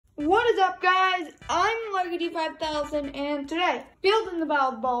What is up, guys? I'm Lucky5000, and today, building the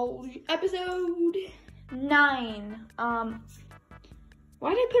Bulge, episode 9.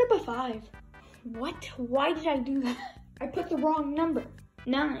 Why did I put up a 5? What? Why did I do that? I put the wrong number.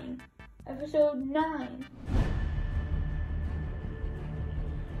 9. Episode 9.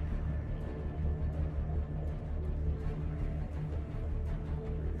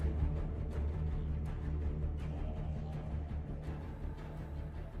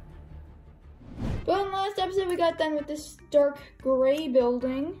 Well, in the last episode, we got done with this dark gray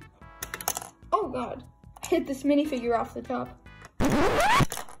building. Oh, God. I hit this minifigure off the top.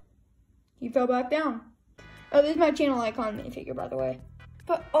 He fell back down. Oh, this is my channel icon minifigure, by the way.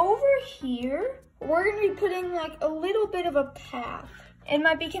 But over here, we're going to be putting, like, a little bit of a path. It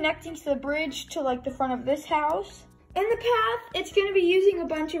might be connecting to the bridge to, like, the front of this house. In the path, it's going to be using a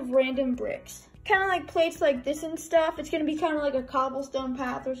bunch of random bricks. Kind of like plates like this and stuff. It's going to be kind of like a cobblestone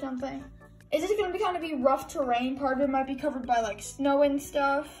path or something. It's just gonna be kind of rough terrain. Part of it might be covered by like snow and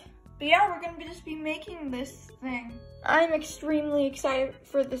stuff. But yeah, we're gonna just be making this thing. I'm extremely excited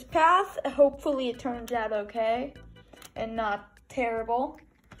for this path. Hopefully it turns out okay and not terrible.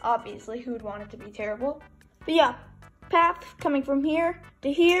 Obviously, who'd want it to be terrible? But yeah, path coming from here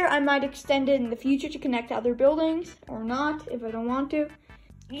to here. I might extend it in the future to connect to other buildings or not if I don't want to.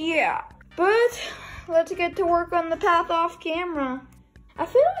 Yeah, but let's get to work on the path off camera. I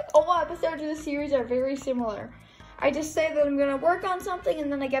feel like all episodes of this series are very similar. I just say that I'm gonna work on something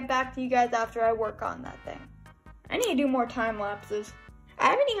and then I get back to you guys after I work on that thing. I need to do more time lapses. I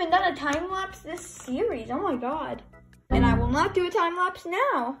haven't even done a time lapse this series, oh my God. And I will not do a time lapse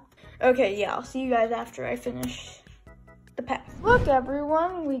now. Okay, yeah, I'll see you guys after I finish the path. Look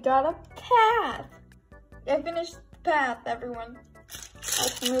everyone, we got a path. I finished the path, everyone.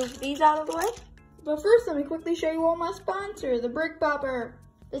 Let's move these out of the way. But first, let me quickly show you all my sponsor, the Brick Popper.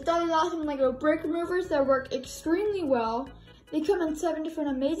 This does awesome Lego brick removers that work extremely well. They come in 7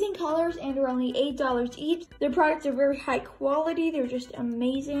 different amazing colors and are only $8 each. Their products are very high quality. They're just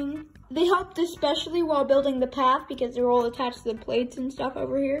amazing. They helped especially while building the path because they're all attached to the plates and stuff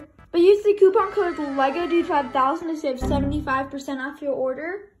over here. But use the coupon code LEGODUDE5000 to save 75% off your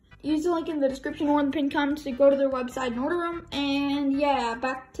order. Use the link in the description or in the pinned comments to go to their website and order them. And yeah,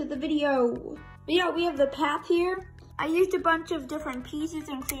 back to the video. But yeah, we have the path here. I used a bunch of different pieces,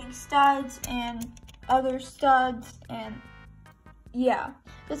 including studs and other studs, and yeah.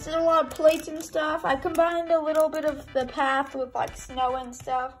 This is a lot of plates and stuff. I combined a little bit of the path with like snow and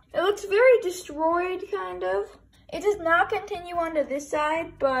stuff. It looks very destroyed, kind of. It does not continue onto this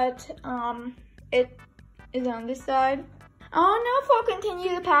side, but it is on this side. I don't know if I'll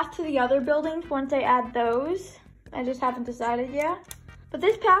continue the path to the other buildings once I add those. I just haven't decided yet. But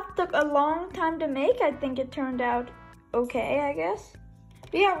this path took a long time to make. I think it turned out okay, I guess.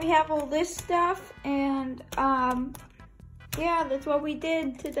 But yeah, we have all this stuff, and yeah, that's what we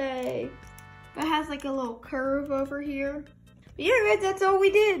did today. It has like a little curve over here. But yeah, guys, that's all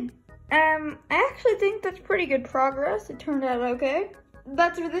we did. I actually think that's pretty good progress. It turned out okay.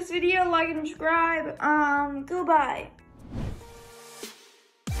 That's for this video. Like and subscribe. Goodbye.